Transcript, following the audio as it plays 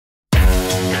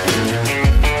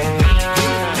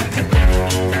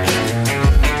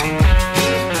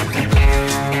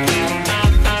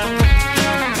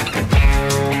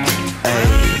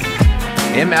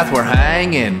math we're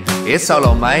hanging, it's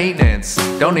solo maintenance.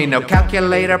 Don't need no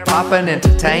calculator, poppin'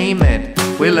 entertainment.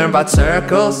 We learn about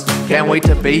circles, can't wait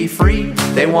to be free.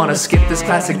 They wanna skip this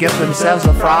class and get themselves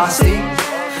a Frosty.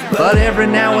 But every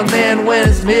now and then when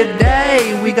it's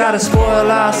midday, we gotta spoil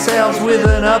ourselves with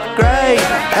an upgrade.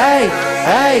 Hey,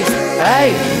 hey,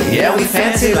 hey, yeah, we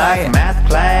fancy like math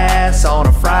class on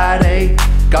a Friday.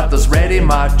 Got those Ready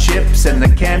Mart chips and the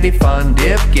candy fun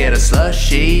dip. Get a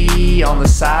slushie on the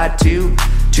side too.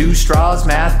 2 straws,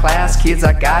 math class, kids,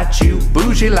 I got you.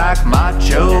 Bougie like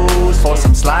machos for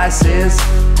some slices.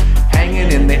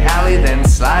 Hanging in the alley, then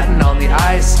sliding on the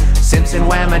ice. Simpson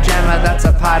whamma jamma, that's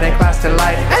a party class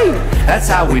delight. Hey, that's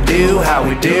how we do, how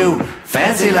we do.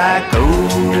 Fancy like, ooh.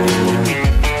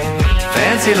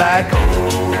 Fancy like,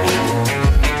 ooh.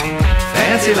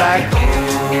 Fancy like,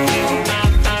 ooh.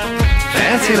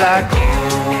 Fancy like, ooh.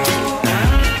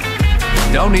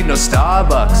 Don't need no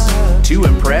Starbucks to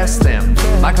impress them.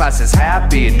 My class is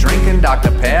happy drinking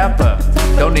Dr. Pepper.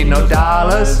 Don't need no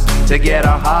dollars to get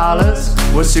our hollers.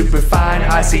 We're super fine,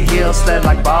 icy heel sled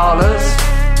like ballers.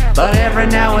 But every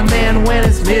now and then when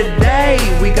it's midday,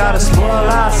 we gotta spoil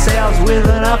ourselves with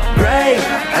an upgrade.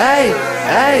 Hey,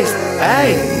 hey,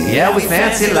 hey, yeah, we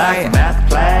fancy like math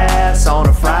class on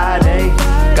a Friday.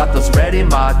 Got those Ready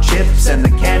Mart chips and the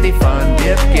candy fun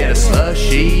dip. Get a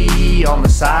slushie on the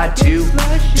side too.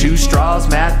 2 straws,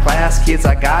 math class, kids,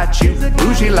 I got you.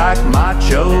 Bougie like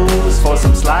machos for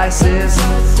some slices.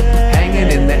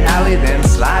 Hanging in the alley, then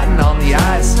sliding on the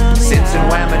ice. Simpson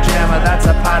whamma jamma, that's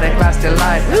a party class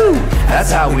delight. Woo!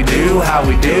 That's how we do, how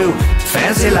we do.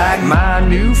 Fancy like my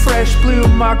new fresh blue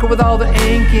marker with all the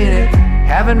ink in it.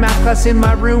 Having math class in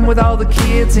my room with all the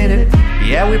kids in it.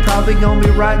 Yeah, we probably gonna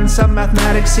be writing some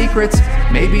mathematics secrets.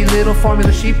 Maybe little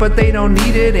formula sheet, but they don't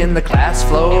need it in the class.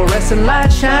 Fluorescent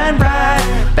lights shine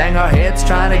bright. Bang our heads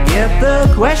trying to get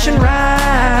the question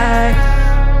right.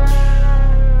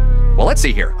 Well, let's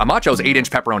see here. A Macho's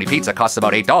 8-inch pepperoni pizza costs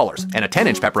about $8, and a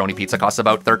 10-inch pepperoni pizza costs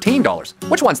about $13.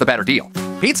 Which one's the better deal?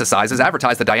 Pizza sizes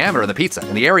advertise the diameter of the pizza,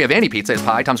 and the area of any pizza is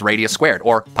pi times radius squared,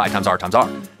 or pi times r times r.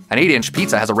 An 8-inch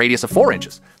pizza has a radius of 4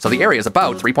 inches, so the area is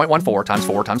about 3.14 times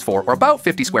 4 times 4, or about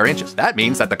 50 square inches. That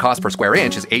means that the cost per square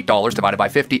inch is $8 divided by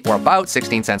 50, or about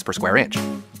 16 cents per square inch.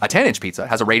 A 10-inch pizza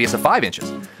has a radius of 5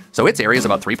 inches, so its area is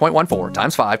about 3.14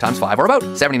 times 5 times 5, or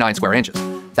about 79 square inches.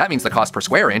 That means the cost per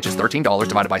square inch is $13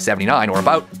 divided by 79, or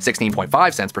about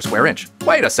 16.5 cents per square inch.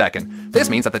 Wait a second. This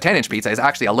means that the 10-inch pizza is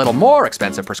actually a little more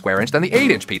expensive per square inch than the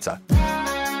 8-inch pizza.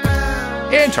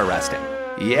 Interesting.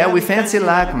 Yeah, we fancy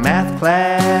like math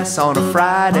class on a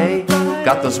Friday.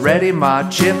 Got those Ready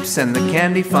Mart chips and the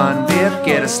candy fun dip.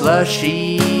 Get a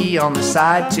slushie on the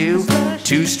side too.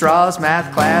 2 straws,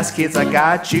 math class, kids, I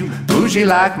got you. Bougie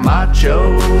like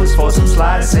machos for some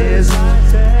slices.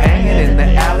 Hanging in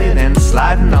the alley, then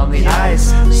sliding on the ice.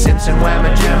 Simpson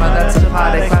whamma jamma, that's a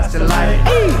party class delight.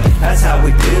 Hey, that's how we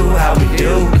do, how we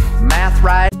do. Math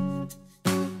right.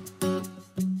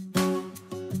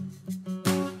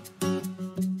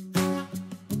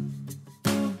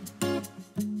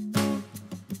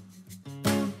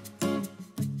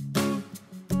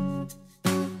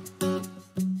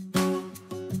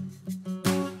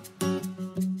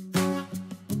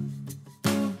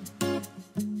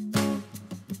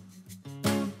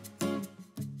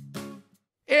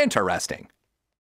 Interesting.